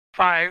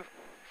5,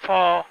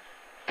 4,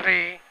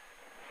 3,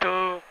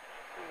 2,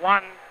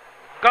 1,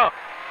 go.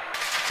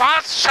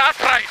 Fast, sharp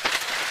right.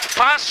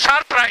 Fast,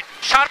 sharp right.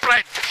 Sharp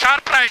right.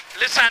 Sharp right.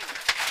 Listen.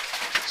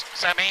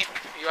 Sammy,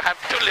 you have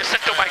to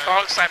listen to my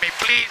call, Sammy.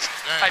 Please,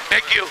 I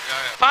beg you.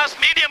 Fast,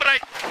 medium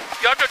right.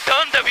 You have to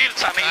turn the wheel,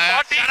 Sammy.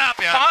 40,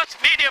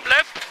 fast, medium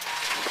left.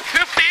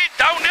 50,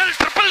 downhill,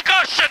 triple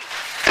caution.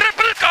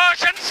 Triple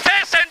caution,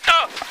 stay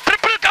center.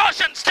 Triple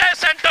caution, stay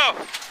center.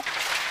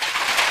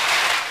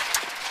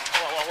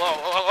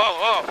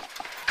 Whoa.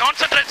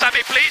 Concentrate,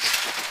 Sammy, please.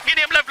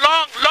 Medium left,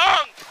 long.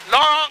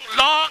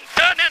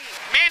 Turn in.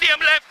 Medium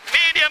left.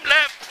 Medium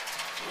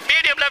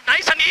left,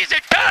 nice and easy.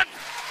 Turn.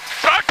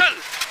 Throttle.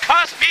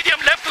 Fast, medium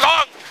left,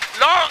 long.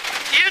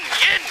 In.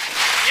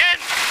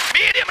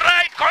 Medium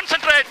right,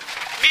 concentrate.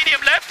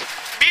 Medium left.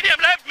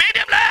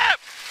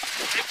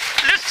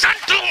 Listen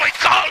to my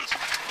calls.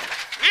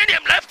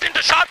 Medium left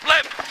into sharp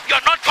left.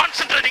 You're not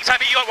concentrating,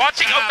 Sammy. You're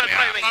watching out and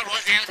driving.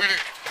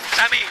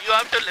 Sammy, you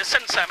have to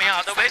listen, Sammy.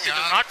 Otherwise, it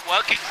is not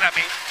working,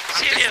 Sammy.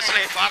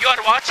 Seriously, you are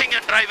watching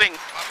and driving.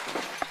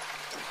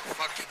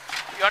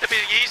 You have to be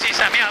easy,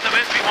 Sammy.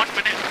 Otherwise, we won't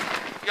finish.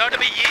 You have to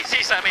be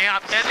easy, Sammy.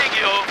 I'm telling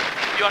you,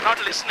 you are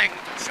not listening.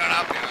 Shut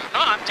up, No,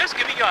 I'm just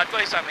giving you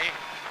advice, Sammy.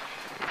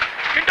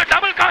 Into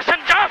double caution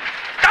jump.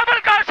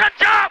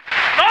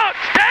 No,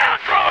 stay on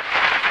road.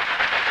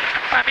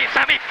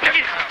 Sammy,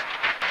 please.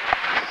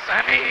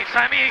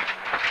 Sammy.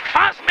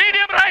 Fast,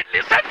 medium right.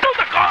 Listen to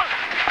the call.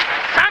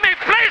 Sammy,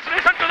 please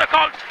listen to the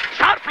call.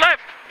 Sharp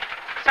left.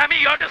 Sammy,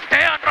 you have to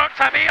stay on road,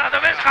 Sammy.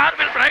 Otherwise, car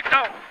will break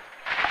down.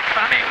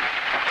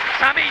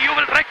 Sammy, you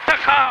will wreck the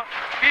car.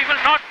 We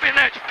will not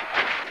finish.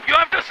 You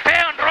have to stay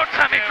on road,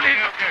 Sammy,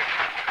 please. Okay.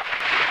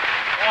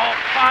 Oh,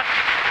 fuck.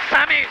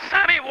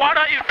 Sammy, what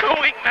are you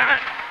doing, man?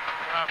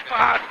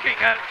 Fucking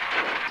hell.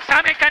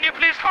 Sammy, can you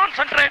please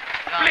concentrate?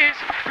 Please,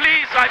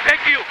 I beg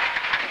you.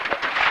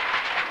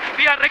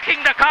 We are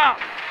wrecking the car.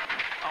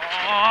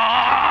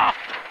 Oh,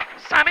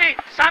 Sammy,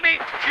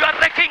 you are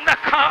wrecking the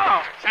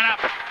car. Shut up.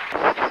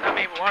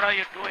 Sammy, what are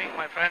you doing,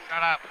 my friend?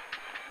 Shut up.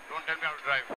 Don't tell me how to drive.